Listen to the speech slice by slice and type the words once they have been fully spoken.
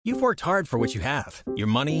You've worked hard for what you have. Your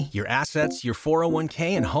money, your assets, your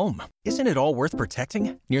 401k, and home. Isn't it all worth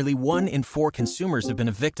protecting? Nearly 1 in 4 consumers have been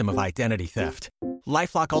a victim of identity theft.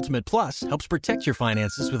 LifeLock Ultimate Plus helps protect your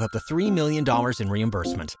finances with up to $3 million in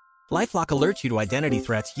reimbursement. LifeLock alerts you to identity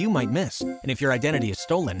threats you might miss. And if your identity is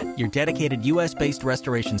stolen, your dedicated U.S.-based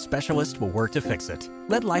restoration specialist will work to fix it.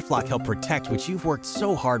 Let LifeLock help protect what you've worked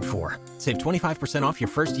so hard for. Save 25% off your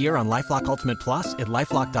first year on LifeLock Ultimate Plus at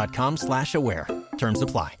LifeLock.com/aware. Terms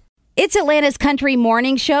apply. It's Atlanta's Country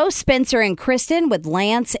Morning Show. Spencer and Kristen with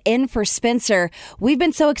Lance in for Spencer. We've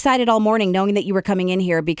been so excited all morning knowing that you were coming in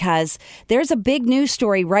here because there's a big news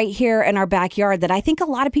story right here in our backyard that I think a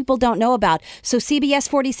lot of people don't know about. So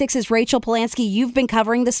CBS46's Rachel Polansky, you've been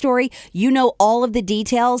covering the story. You know all of the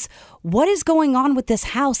details. What is going on with this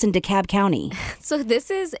house in DeKalb County? So this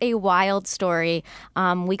is a wild story.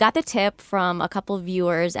 We got the tip from a couple of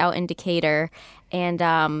viewers out in Decatur,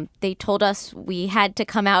 and they told us we had to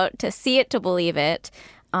come out to see it to believe it.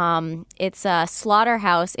 It's a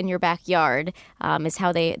slaughterhouse in your backyard, is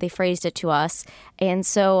how they phrased it to us. And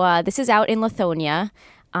so this is out in Lithonia.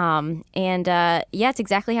 It's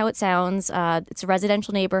exactly how it sounds. It's a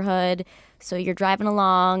residential neighborhood. So you're driving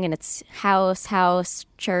along and it's house, house,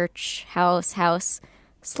 church, house,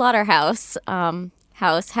 slaughterhouse,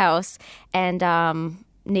 house. And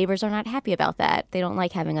neighbors are not happy about that. They don't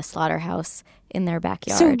like having a slaughterhouse in their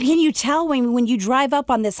backyard. So can you tell when you drive up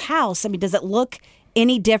on this house, I mean, does it look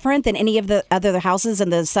any different than any of the other houses in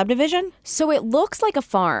the subdivision? So it looks like a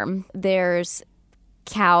farm. There's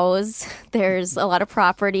cows. There's a lot of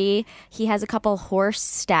property. He has a couple horse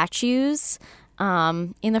statues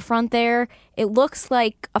in the front there. It looks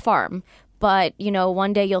like a farm. But,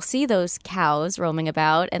 one day you'll see those cows roaming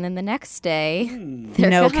about, and then the next day, they're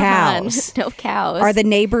no gone. cows. No cows. Are the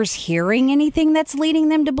neighbors hearing anything that's leading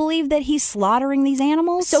them to believe that he's slaughtering these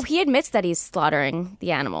animals? So he admits that he's slaughtering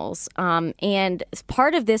the animals. And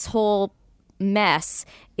part of this whole mess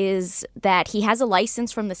is that he has a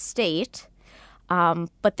license from the state,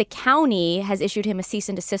 but the county has issued him a cease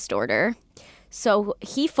and desist order. So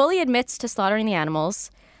he fully admits to slaughtering the animals.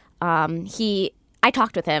 I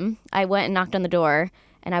talked with him. I went and knocked on the door,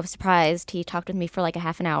 and I was surprised. He talked with me for like a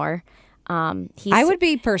half an hour. I would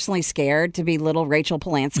be personally scared to be little Rachel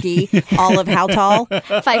Polansky, all of how tall?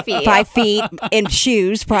 5 feet. 5 feet in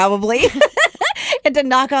shoes, probably. And to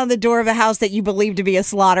knock on the door of a house that you believe to be a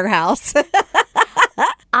slaughterhouse.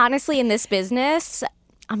 Honestly, in this business,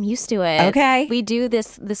 I'm used to it. Okay. We do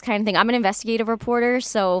this kind of thing. I'm an investigative reporter,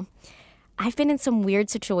 so I've been in some weird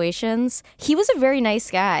situations. He was a very nice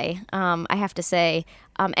guy, I have to say.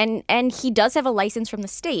 And he does have a license from the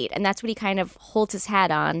state, and that's what he kind of holds his hat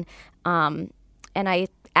on. And I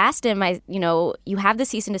asked him, you have the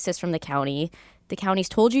cease and desist from the county. The county's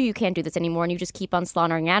told you can't do this anymore, and you just keep on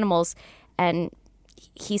slaughtering animals. And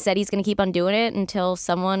he said he's going to keep on doing it until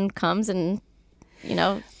someone comes and,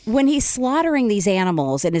 When he's slaughtering these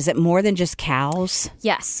animals, and is it more than just cows?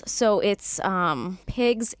 Yes. So it's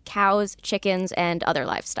pigs, cows, chickens, and other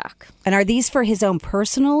livestock. And are these for his own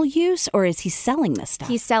personal use, or is he selling this stuff?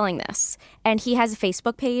 He's selling this. And he has a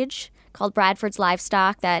Facebook page called Bradford's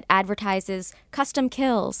Livestock that advertises custom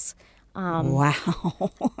kills.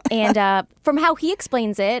 Wow. And from how he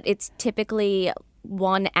explains it, it's typically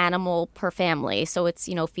one animal per family. So it's,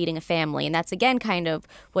 feeding a family. And that's, again, kind of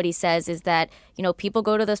what he says is that, people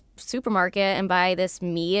go to the supermarket and buy this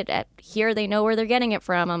meat. Here they know where they're getting it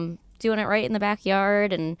from. I'm doing it right in the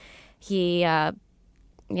backyard. And he, has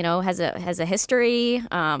a history.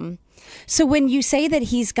 So when you say that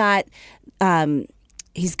he's got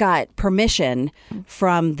permission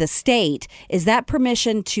from the state, is that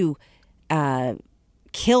permission to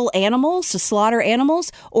kill animals, to slaughter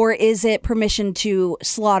animals, or is it permission to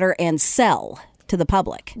slaughter and sell to the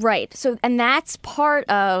public? Right. So, and that's part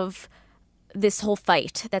of this whole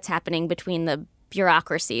fight that's happening between the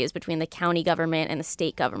bureaucracies, between the county government and the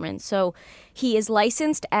state government. So he is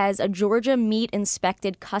licensed as a Georgia meat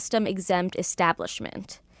inspected custom exempt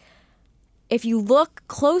establishment. If you look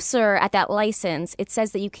closer at that license, it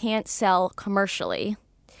says that you can't sell commercially.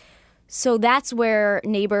 So that's where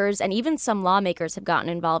neighbors and even some lawmakers have gotten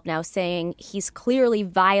involved now, saying he's clearly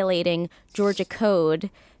violating Georgia code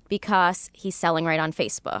because he's selling right on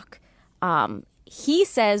Facebook. He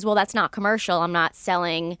says, well, that's not commercial. I'm not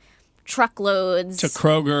selling truckloads to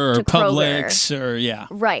Kroger or Publix or, yeah.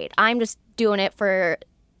 Right. I'm just doing it for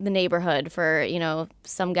the neighborhood, for,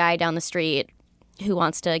 some guy down the street who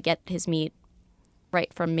wants to get his meat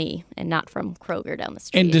right from me and not from Kroger down the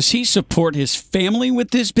street. And does he support his family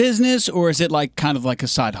with this business, or is it kind of like a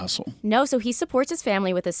side hustle? No, so he supports his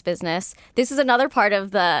family with this business. This is another part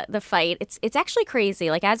of the fight. It's actually crazy.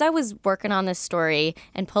 As I was working on this story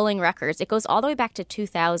and pulling records, it goes all the way back to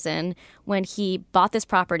 2000 when he bought this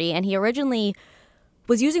property, and he originally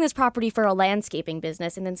was using this property for a landscaping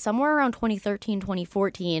business. And then somewhere around 2013,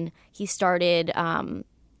 2014, he started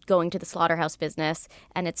going to the Slaughterhouse business,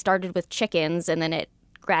 and it started with chickens, and then it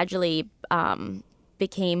gradually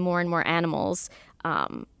became more and more animals.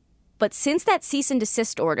 But since that cease and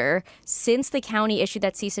desist order, since the county issued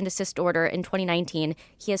that cease and desist order in 2019,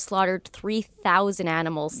 he has slaughtered 3,000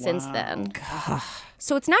 animals since then. God.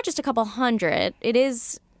 So it's not just a couple hundred. It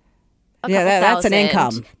is that's an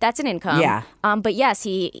income. That's an income. Yeah. But yes,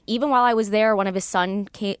 even while I was there, one of his sons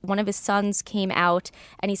came out,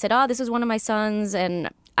 and he said, "Oh, this is one of my sons, and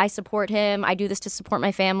I support him. I do this to support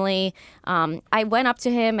my family." I went up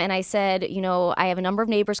to him and I said, I have a number of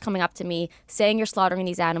neighbors coming up to me saying you're slaughtering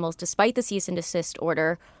these animals despite the cease and desist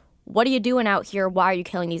order. What are you doing out here? Why are you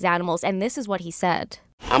killing these animals? And this is what he said.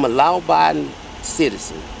 I'm a law-abiding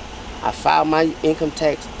citizen. I file my income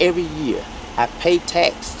tax every year. I pay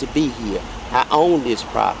tax to be here. I own this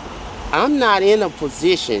property. I'm not in a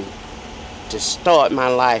position to start my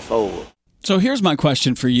life over. So here's my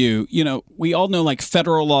question for you. We all know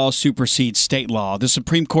federal law supersedes state law. The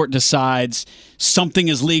Supreme Court decides something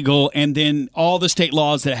is legal, and then all the state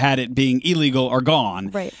laws that had it being illegal are gone.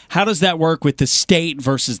 Right. How does that work with the state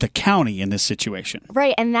versus the county in this situation?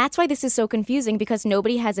 Right. And that's why this is so confusing, because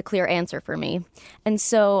nobody has a clear answer for me. And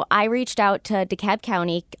so I reached out to DeKalb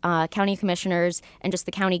County, county commissioners, and just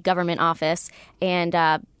the county government office, and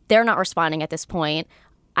they're not responding at this point.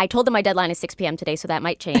 I told them my deadline is 6 p.m. today, so that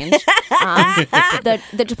might change.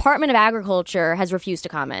 The Department of Agriculture has refused to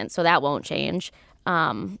comment, so that won't change.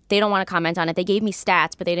 They don't want to comment on it. They gave me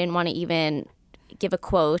stats, but they didn't want to even give a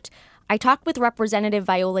quote. I talked with Representative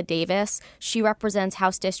Viola Davis. She represents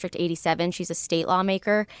House District 87. She's a state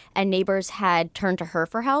lawmaker, and neighbors had turned to her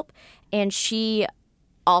for help. And she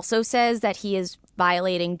also says that he is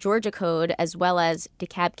violating Georgia code as well as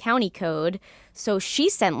DeKalb County code. So she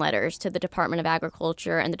sent letters to the Department of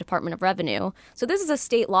Agriculture and the Department of Revenue. So this is a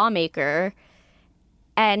state lawmaker,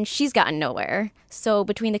 and she's gotten nowhere. So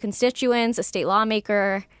between the constituents, a state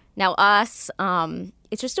lawmaker, now us,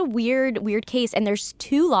 it's just a weird case. And there's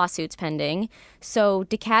 2 lawsuits pending. So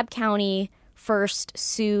DeKalb County first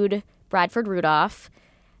sued Bradford Rudolph.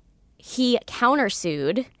 He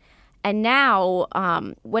countersued. And now,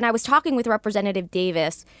 when I was talking with Representative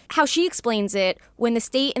Davis, how she explains it, when the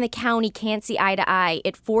state and the county can't see eye to eye,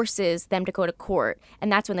 it forces them to go to court.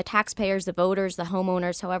 And that's when the taxpayers, the voters, the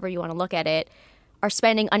homeowners, however you want to look at it, are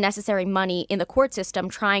spending unnecessary money in the court system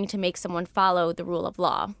trying to make someone follow the rule of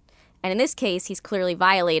law. And in this case, he's clearly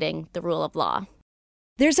violating the rule of law.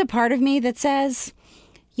 There's a part of me that says,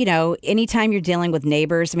 anytime you're dealing with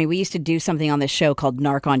neighbors, we used to do something on this show called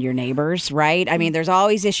Narc on Your Neighbors, right? There's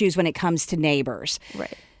always issues when it comes to neighbors.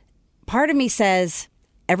 Right. Part of me says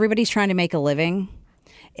everybody's trying to make a living.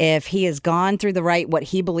 If he has gone through what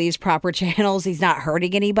he believes proper channels, he's not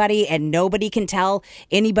hurting anybody, and nobody can tell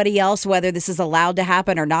anybody else whether this is allowed to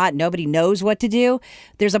happen or not. Nobody knows what to do.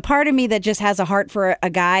 There's a part of me that just has a heart for a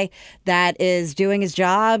guy that is doing his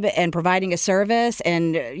job and providing a service,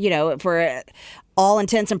 and, for all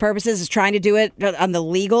intents and purposes is trying to do it on the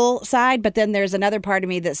legal side. But then there's another part of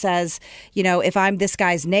me that says, if I'm this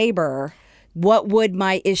guy's neighbor, what would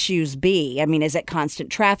my issues be? Is it constant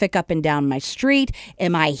traffic up and down my street?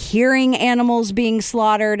 Am I hearing animals being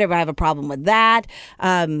slaughtered? Do I have a problem with that?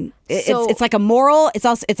 It's like a moral.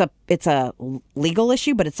 It's a legal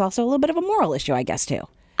issue, but it's also a little bit of a moral issue, I guess, too.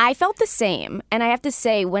 I felt the same. And I have to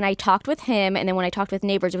say, when I talked with him and then when I talked with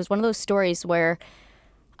neighbors, it was one of those stories where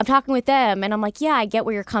I'm talking with them and I'm like, yeah, I get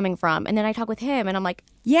where you're coming from. And then I talk with him and I'm like,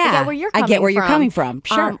 yeah, I get where you're coming from.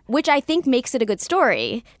 Sure. Which I think makes it a good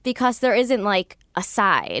story because there isn't a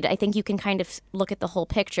side. I think you can kind of look at the whole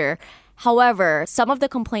picture. However, some of the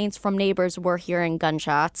complaints from neighbors were hearing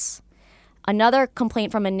gunshots. Another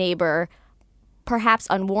complaint from a neighbor, perhaps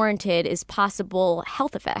unwarranted, is possible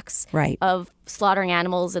health effects of slaughtering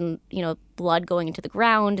animals and, blood going into the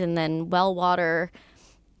ground and then well water.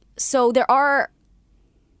 So there are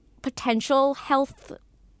potential health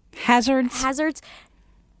hazards,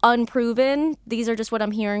 unproven. These are just what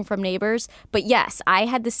I'm hearing from neighbors. But yes, I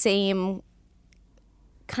had the same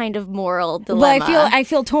kind of moral dilemma. Well, I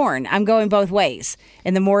feel torn. I'm going both ways.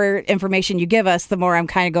 And the more information you give us, the more I'm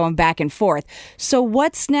kind of going back and forth. So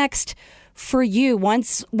what's next for you,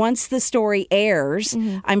 once the story airs,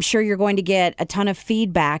 I'm sure you're going to get a ton of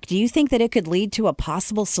feedback. Do you think that it could lead to a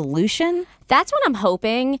possible solution? That's what I'm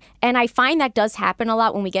hoping. And I find that does happen a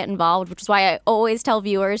lot when we get involved, which is why I always tell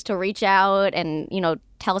viewers to reach out and,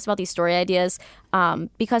 tell us about these story ideas,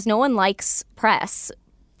 because no one likes press,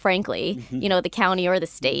 frankly, the county or the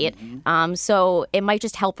state. So it might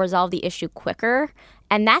just help resolve the issue quicker.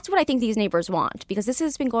 And that's what I think these neighbors want, because this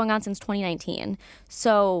has been going on since 2019.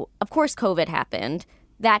 So, of course, COVID happened.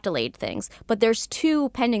 That delayed things. But there's 2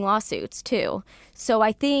 pending lawsuits, too. So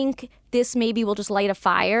I think this maybe will just light a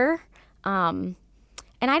fire. And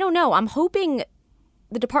I don't know. I'm hoping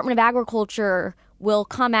the Department of Agriculture will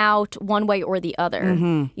come out one way or the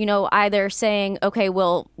other. Either saying, okay,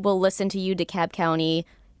 we'll listen to you, DeKalb County.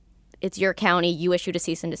 It's your county. You issued a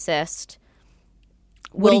cease and desist.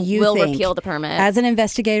 What do you think? We'll repeal the permit. As an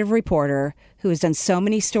investigative reporter who has done so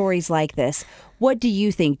many stories like this, what do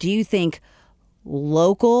you think? Do you think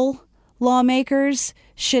local lawmakers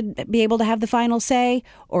should be able to have the final say,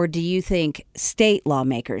 or do you think state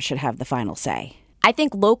lawmakers should have the final say? I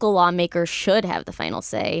think local lawmakers should have the final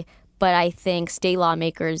say, but I think state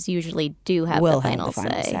lawmakers usually do have the final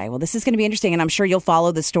say. Well, this is going to be interesting, and I'm sure you'll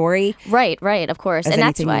follow the story. Right, of course. And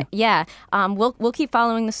that's why, we'll keep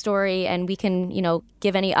following the story, and we can,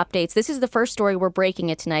 give any updates. This is the first story. We're breaking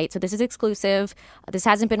it tonight, so this is exclusive. This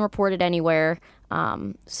hasn't been reported anywhere.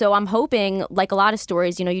 So I'm hoping, like a lot of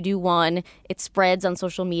stories, you do one, it spreads on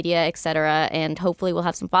social media, et cetera, and hopefully we'll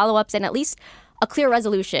have some follow-ups and at least a clear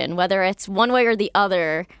resolution, whether it's one way or the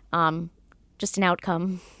other. Just an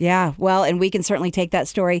outcome. Yeah, well, and we can certainly take that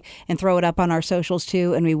story and throw it up on our socials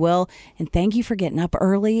too, and we will. And thank you for getting up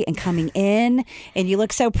early and coming in. And you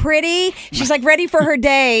look so pretty. She's like ready for her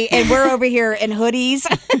day, and we're over here in hoodies.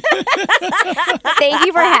 Thank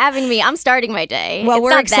you for having me. I'm starting my day. Well,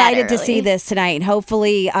 we're excited to see this tonight, and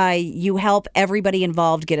hopefully you help everybody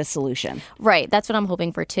involved get a solution. Right, that's what I'm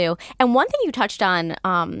hoping for too. And one thing you touched on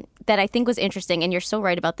that I think was interesting, and you're so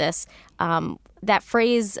right about this, that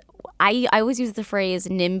phrase, I always use the phrase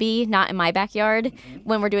NIMBY, not in my backyard,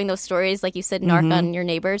 when we're doing those stories, like you said, narc on your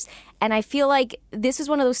neighbors. And I feel like this is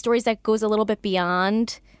one of those stories that goes a little bit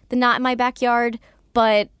beyond the not in my backyard,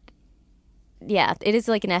 but yeah, it is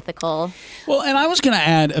like an ethical. Well, and I was going to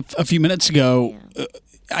add a few minutes ago,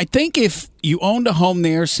 I think if you owned a home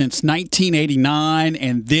there since 1989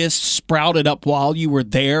 and this sprouted up while you were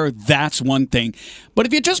there, that's one thing. But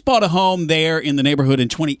if you just bought a home there in the neighborhood in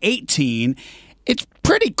 2018, it's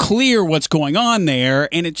pretty clear what's going on there.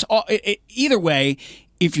 And it's either way,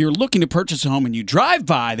 if you're looking to purchase a home and you drive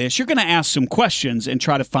by this, you're going to ask some questions and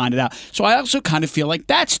try to find it out. So I also kind of feel like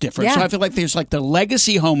that's different. Yeah. So I feel like there's like the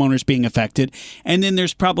legacy homeowners being affected. And then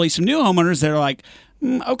there's probably some new homeowners that are like,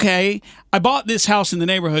 okay, I bought this house in the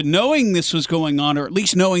neighborhood knowing this was going on, or at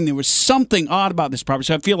least knowing there was something odd about this property.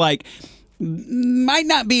 So I feel like might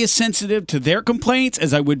not be as sensitive to their complaints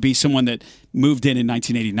as I would be someone that moved in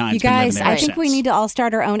 1989. You guys, I think we need to all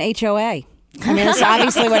start our own HOA. I mean, that's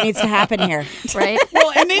obviously what needs to happen here, right?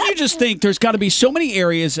 Well, and then you just think there's got to be so many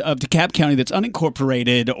areas of DeKalb County that's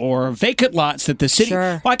unincorporated or vacant lots that the city,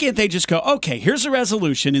 why can't they just go, okay, here's a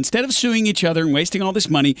resolution. Instead of suing each other and wasting all this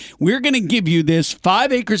money, we're going to give you this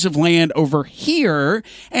 5 acres of land over here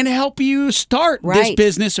and help you start this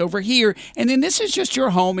business over here. And then this is just your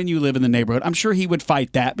home and you live in the neighborhood. I'm sure he would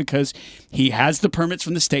fight that because he has the permits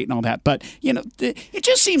from the state and all that. But, it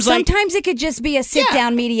just seems like sometimes it could just be a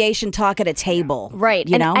sit-down mediation talk at a table.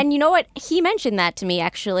 Right. And you know what? He mentioned that to me,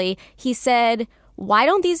 actually. He said, why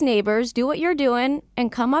don't these neighbors do what you're doing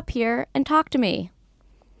and come up here and talk to me?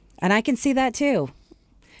 And I can see that, too.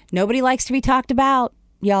 Nobody likes to be talked about,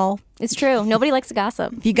 y'all. It's true. Nobody likes to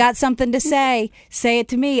gossip. If you got something to say it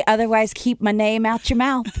to me. Otherwise, keep my name out your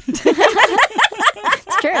mouth.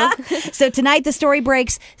 It's true. So tonight, the story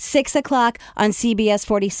breaks 6 o'clock on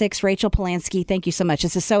CBS46. Rachel Polansky, thank you so much.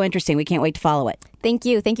 This is so interesting. We can't wait to follow it. Thank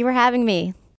you. Thank you for having me.